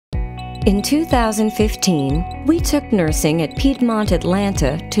In 2015, we took nursing at Piedmont,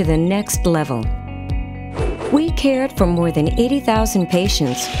 Atlanta to the next level. We cared for more than 80,000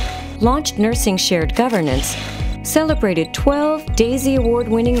 patients, launched nursing shared governance, celebrated 12 Daisy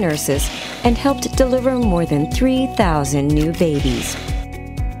Award-winning nurses, and helped deliver more than 3,000 new babies.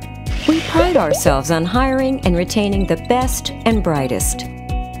 We pride ourselves on hiring and retaining the best and brightest.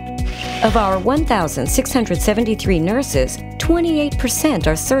 Of our 1,673 nurses, 28%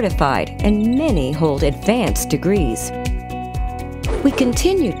 are certified and many hold advanced degrees. We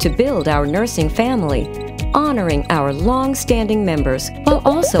continue to build our nursing family, honoring our long-standing members while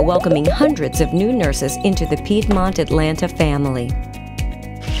also welcoming hundreds of new nurses into the Piedmont Atlanta family.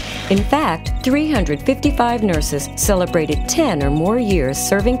 In fact, 355 nurses celebrated 10 or more years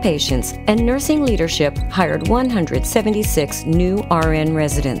serving patients, and nursing leadership hired 176 new RN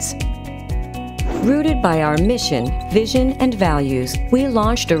residents. Rooted by our mission, vision, and values, we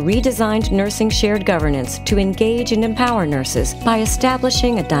launched a redesigned nursing shared governance to engage and empower nurses by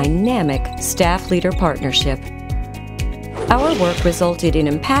establishing a dynamic staff leader partnership. Our work resulted in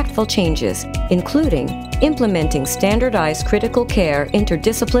impactful changes, including implementing standardized critical care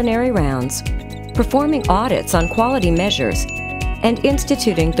interdisciplinary rounds, performing audits on quality measures, and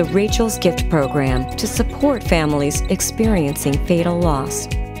instituting the Rachel's Gift program to support families experiencing fatal loss.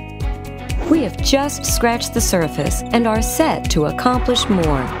 We have just scratched the surface and are set to accomplish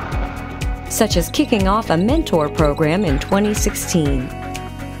more, such as kicking off a mentor program in 2016.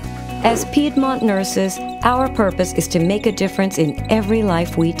 As Piedmont nurses, our purpose is to make a difference in every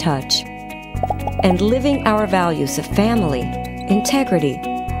life we touch, and living our values of family, integrity,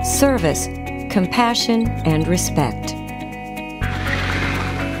 service, compassion, and respect.